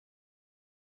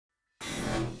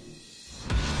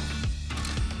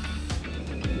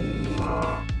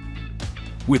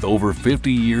With over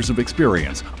 50 years of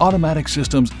experience, Automatic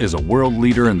Systems is a world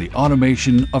leader in the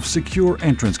automation of secure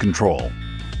entrance control.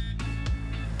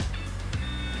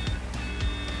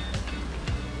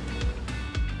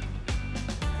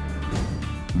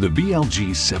 The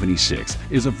BLG-76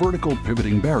 is a vertical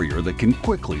pivoting barrier that can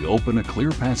quickly open a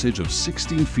clear passage of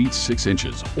 16 feet 6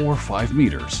 inches or 5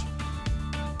 meters.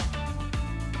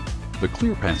 The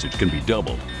clear passage can be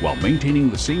doubled while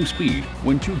maintaining the same speed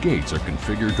when two gates are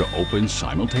configured to open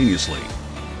simultaneously.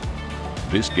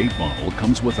 This gate model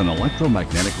comes with an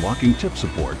electromagnetic locking tip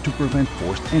support to prevent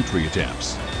forced entry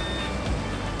attempts.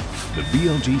 The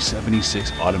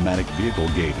BLG-76 automatic vehicle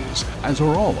gate is, as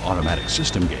are all automatic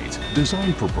system gates,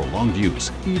 designed for prolonged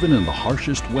use even in the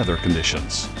harshest weather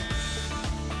conditions.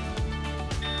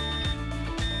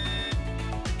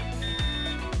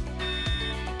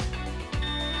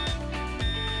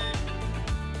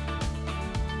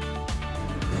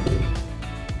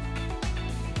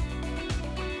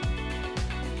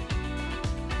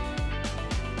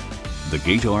 The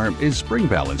gate arm is spring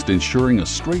balanced, ensuring a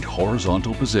straight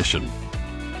horizontal position.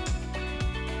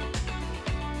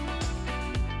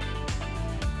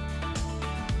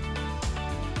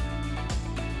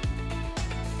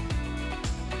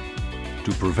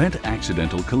 To prevent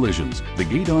accidental collisions, the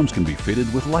gate arms can be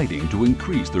fitted with lighting to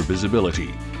increase their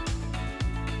visibility.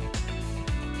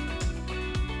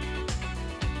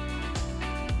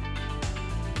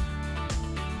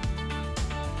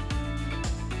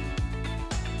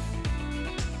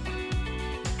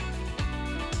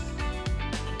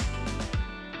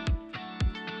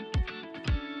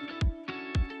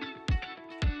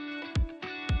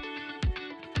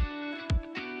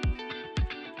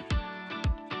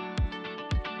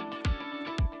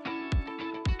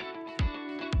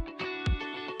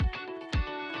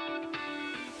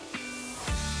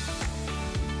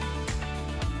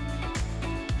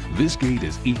 This gate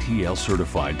is ETL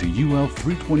certified to UL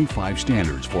 325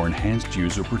 standards for enhanced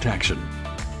user protection.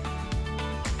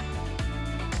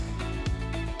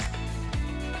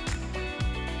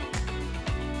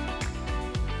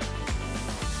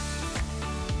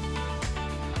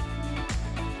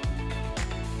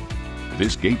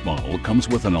 This gate model comes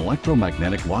with an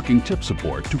electromagnetic locking tip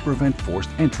support to prevent forced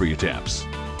entry attempts.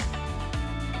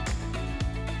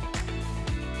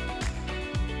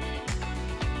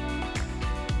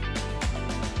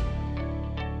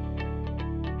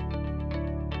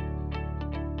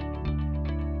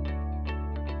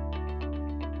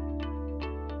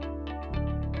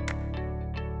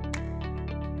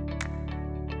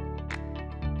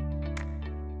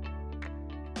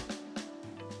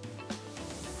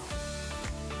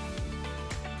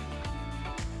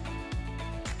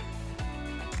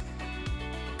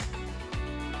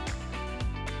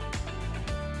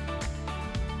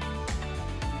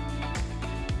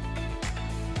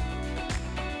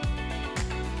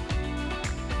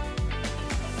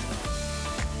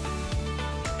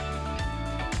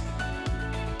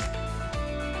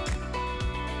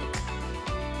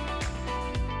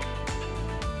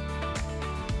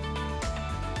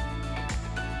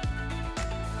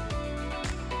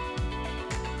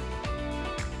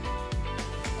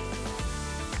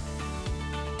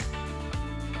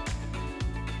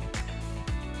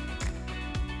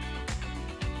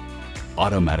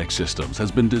 Automatic Systems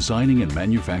has been designing and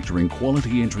manufacturing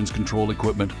quality entrance control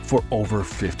equipment for over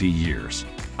 50 years.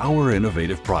 Our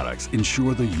innovative products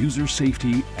ensure the user's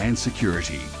safety and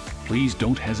security. Please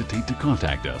don't hesitate to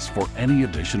contact us for any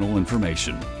additional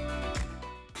information.